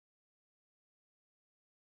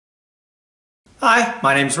Hi,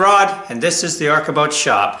 my name's Rod and this is the Orca Boat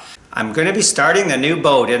Shop. I'm going to be starting a new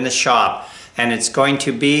boat in the shop and it's going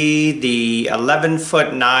to be the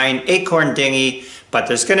 11'9" Acorn Dinghy, but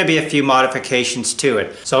there's going to be a few modifications to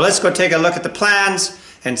it. So let's go take a look at the plans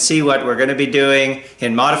and see what we're going to be doing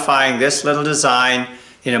in modifying this little design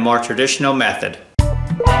in a more traditional method.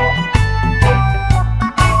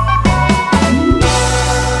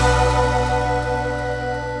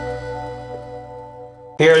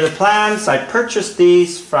 Here are the plans. I purchased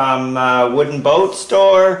these from Wooden Boat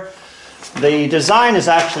Store. The design is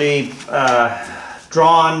actually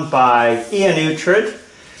drawn by Ian Uhtred,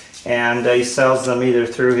 and he sells them either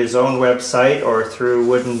through his own website or through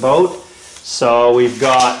Wooden Boat. So we've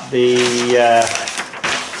got the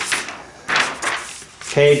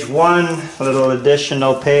page 1, a little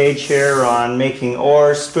additional page here on making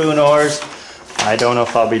oars, spoon oars. I don't know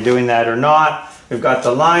if I'll be doing that or not. We've got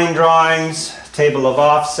the line drawings, table of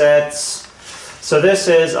offsets. So this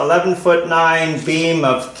is 11'9" beam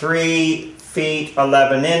of 3 feet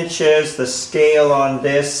 11 inches. The scale on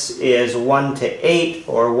this is 1:8,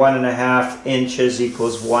 or 1.5 inches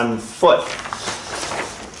equals 1 foot.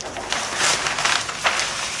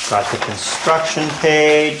 Got the construction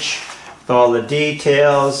page with all the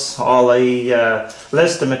details, all the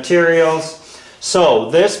list of materials. So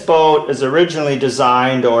this boat is originally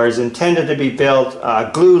designed, or is intended to be built,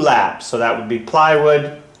 glue lap. So that would be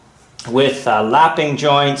plywood with lapping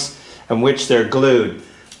joints in which they're glued.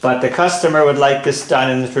 But the customer would like this done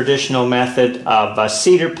in the traditional method of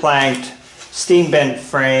cedar planked, steam bent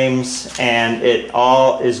frames, and it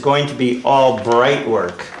all is going to be all bright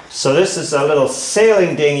work. So this is a little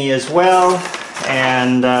sailing dinghy as well,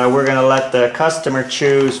 and we're going to let the customer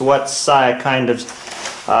choose what kind of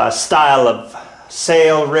style of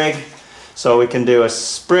sail rig. So we can do a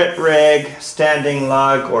sprit rig, standing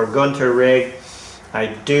lug, or gunter rig. I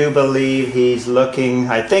do believe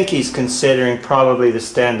I think he's considering probably the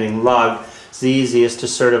standing lug. It's the easiest to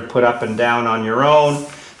sort of put up and down on your own.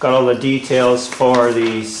 Got all the details for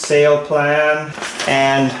the sail plan.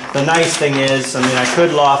 And the nice thing is, I mean, I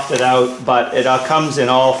could loft it out, but it comes in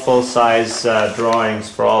all full-size drawings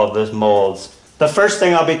for all of the molds. The first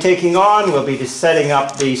thing I'll be taking on will be setting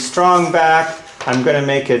up the strong back. I'm going to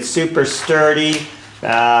make it super sturdy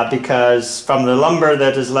because from the lumber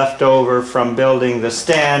that is left over from building the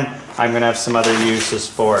stand, I'm going to have some other uses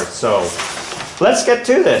for it. So let's get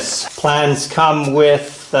to this. Plans come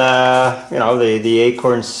with the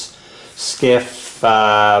Acorn skiff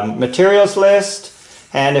materials list,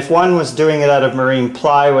 and if one was doing it out of marine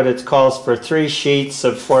plywood, it calls for 3 sheets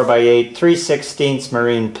of 4x8 3/16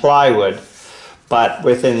 marine plywood. But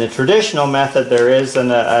within the traditional method, there is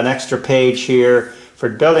an extra page here. For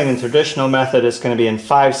building in traditional method, it's going to be in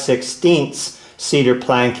 5/16 cedar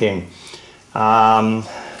planking. Now,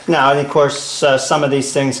 of course, some of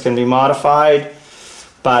these things can be modified.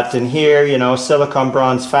 But in here, silicone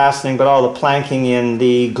bronze fastening, but all the planking in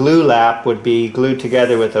the glue lap would be glued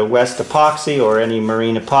together with a West epoxy or any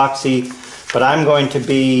marine epoxy. But I'm going to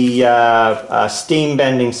be steam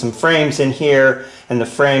bending some frames in here, and the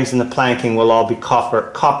frames and the planking will all be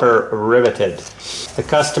copper riveted. The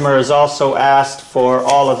customer has also asked for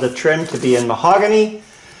all of the trim to be in mahogany.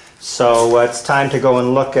 So it's time to go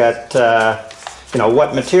and look at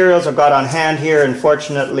what materials I've got on hand here.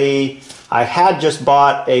 Unfortunately, I had just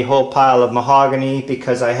bought a whole pile of mahogany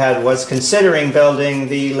because I was considering building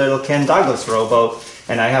the little Ken Douglas rowboat,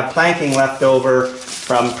 and I have planking left over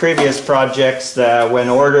from previous projects that when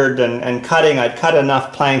ordered and cutting, I'd cut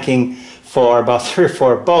enough planking for about 3 or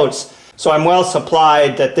 4 boats. So I'm well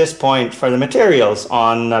supplied at this point for the materials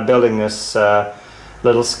on building this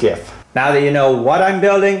little skiff. Now that you know what I'm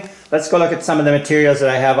building, let's go look at some of the materials that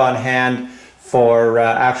I have on hand for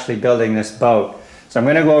actually building this boat. So I'm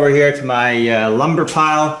going to go over here to my lumber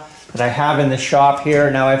pile that I have in the shop here.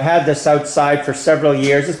 Now I've had this outside for several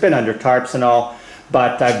years. It's been under tarps and all,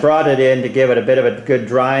 but I brought it in to give it a bit of a good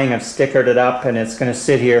drying. I've stickered it up, and it's going to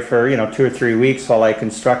sit here for 2 or 3 weeks while I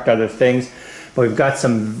construct other things. But we've got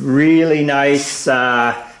some really nice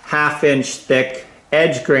 1/2 inch thick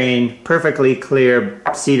edge grain, perfectly clear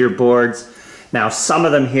cedar boards. Now some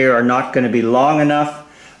of them here are not going to be long enough.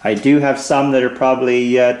 I do have some that are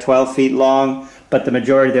probably 12 feet long, but the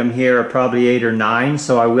majority of them here are probably 8 or 9,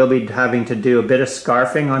 so I will be having to do a bit of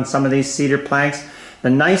scarfing on some of these cedar planks. The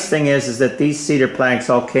nice thing is that these cedar planks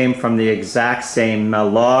all came from the exact same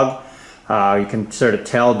log. You can sort of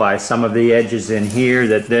tell by some of the edges in here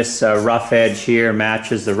that this rough edge here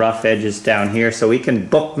matches the rough edges down here, so we can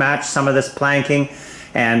book match some of this planking,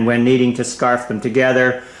 and when needing to scarf them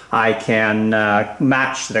together, I can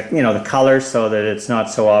match the, the colors so that it's not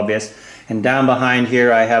so obvious. And down behind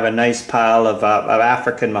here I have a nice pile of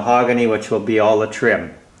African mahogany, which will be all the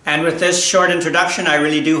trim. And with this short introduction, I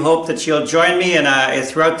really do hope that you'll join me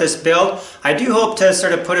throughout this build. I do hope to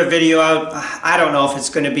sort of put a video out. I don't know if it's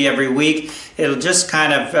going to be every week. It'll just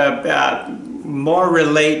kind of more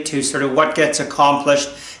relate to sort of what gets accomplished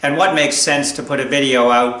and what makes sense to put a video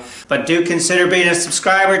out. But do consider being a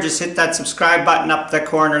subscriber. Just hit that subscribe button up the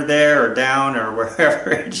corner there, or down, or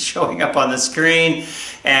wherever it's showing up on the screen.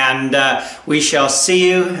 And we shall see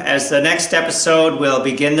you as the next episode will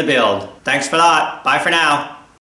begin the build. Thanks a lot. Bye for now.